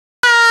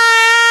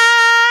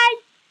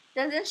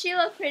Doesn't she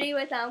look pretty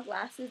without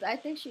glasses? I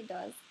think she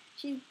does.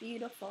 She's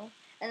beautiful.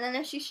 And then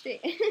if she's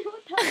straight,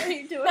 what the hell are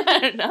you doing? I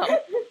don't know.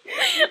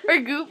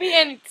 We're goofy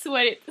and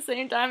sweaty at the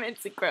same time.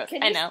 It's gross.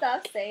 Can I you know.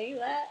 stop saying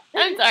that?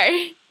 I'm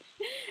sorry.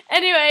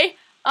 Anyway,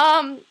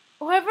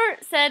 whoever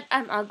said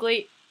I'm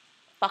ugly,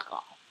 fuck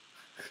off.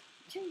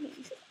 Jamie.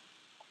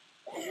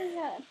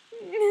 Oh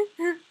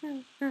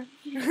my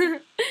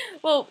god.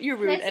 Well, you're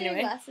rude Can I see your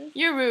anyway. glasses?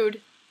 You're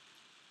rude.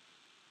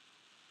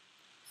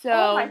 So.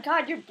 Oh my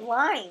god, you're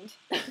blind.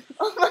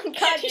 Oh my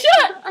god, you're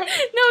Shut! blind.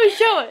 No,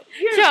 show it.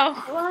 You're Show.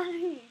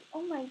 blind.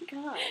 Oh my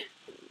god.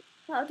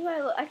 How do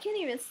I look? I can't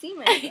even see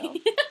myself.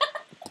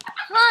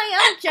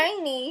 Hi, I'm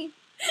Janie.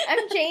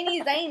 I'm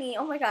Janie Zany.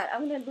 Oh my god,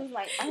 I'm gonna lose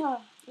my.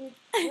 Oh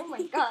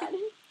my god.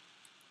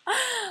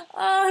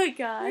 Oh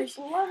gosh.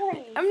 You're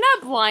blind. I'm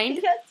not blind.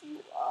 Yes, you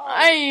are.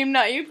 I am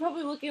not. You're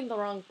probably looking at the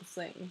wrong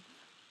thing.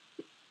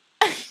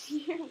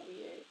 You're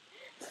weird.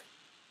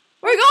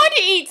 We're going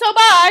to eat, so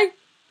bye.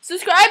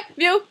 Subscribe,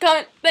 view,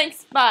 comment.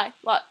 Thanks. Bye.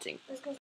 Watching. Let's go.